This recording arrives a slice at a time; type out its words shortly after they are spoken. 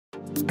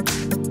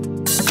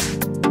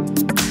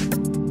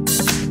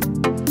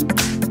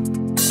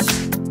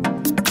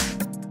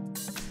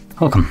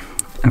Welcome.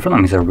 In front of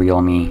me is a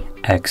REALME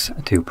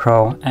X2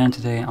 Pro, and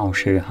today I'll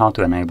show you how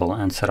to enable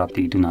and set up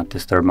the Do Not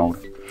Disturb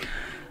mode.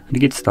 And to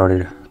get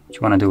started, what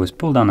you want to do is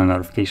pull down the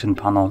notification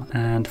panel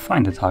and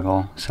find the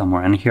toggle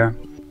somewhere in here.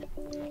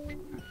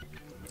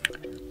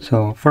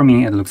 So for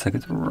me, it looks like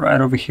it's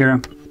right over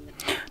here.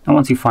 Now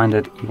once you find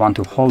it, you want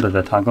to hold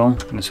the toggle,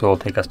 and this will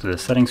take us to the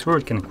settings where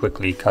it can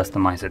quickly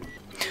customize it.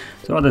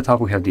 So at the top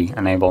we have the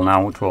enable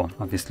now, which will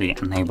obviously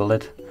enable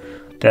it.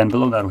 Then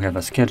below that we have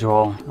a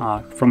schedule.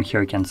 From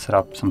here you can set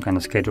up some kind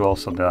of schedule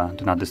so the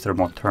Do Not Disturb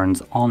mode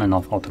turns on and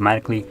off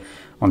automatically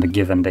on the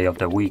given day of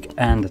the week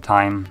and the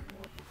time.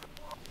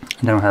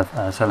 And then we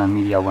have silent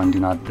media when Do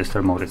Not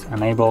Disturb mode is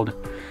enabled.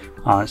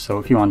 So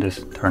if you want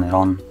this, turn it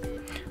on.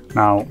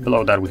 Now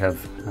below that we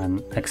have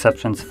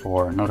exceptions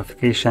for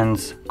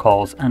notifications,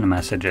 calls and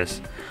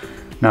messages.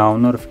 Now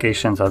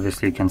notifications,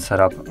 obviously you can set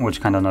up which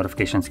kind of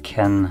notifications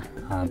can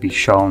be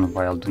shown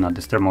while Do Not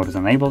Disturb mode is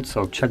enabled,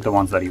 so check the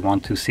ones that you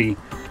want to see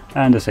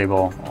and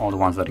disable all the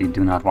ones that you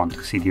do not want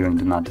to see during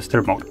Do Not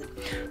Disturb mode.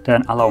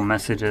 Then allow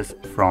messages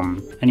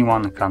from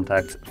anyone,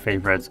 contacts,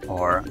 favorites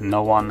or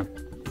no one.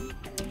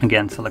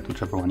 Again, select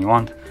whichever one you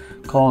want.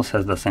 Calls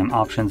has the same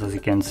options as you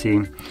can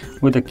see,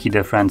 with a key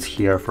difference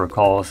here for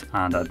calls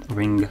and that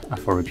ring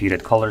for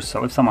repeated callers.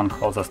 So if someone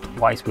calls us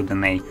twice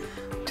within a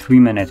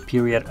 3-minute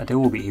period, they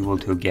will be able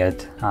to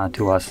get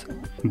to us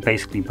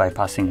basically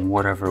bypassing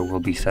whatever will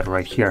be set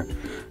right here.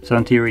 So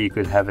in theory you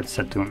could have it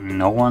set to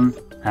no one,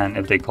 and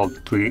if they call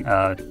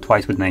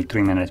twice within a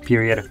 3-minute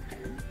period,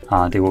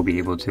 they will be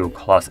able to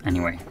call us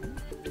anyway.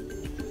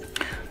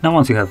 Now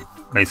once you have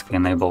basically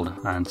enabled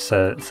and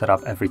set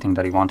up everything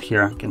that you want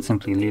here, you can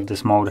simply leave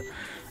this mode.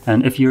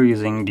 And if you're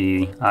using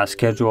the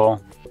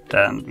schedule,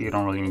 then you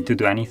don't really need to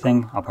do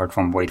anything apart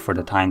from wait for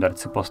the time that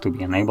it's supposed to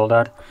be enabled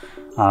at.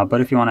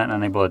 But if you want to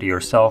enable it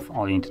yourself,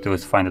 all you need to do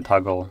is find the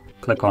toggle,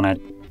 click on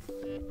it,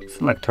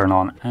 select turn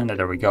on, and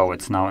there we go,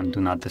 it's now in Do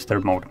Not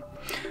Disturb mode.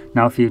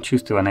 Now if you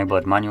choose to enable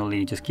it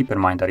manually, just keep in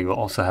mind that you will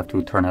also have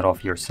to turn it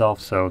off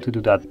yourself. So to do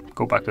that,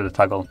 go back to the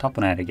toggle, tap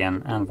on it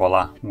again, and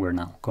voila, we're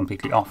now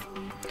completely off.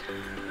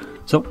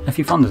 So if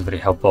you found this very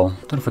helpful,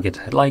 don't forget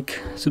to hit like,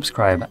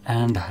 subscribe,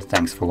 and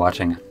thanks for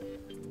watching.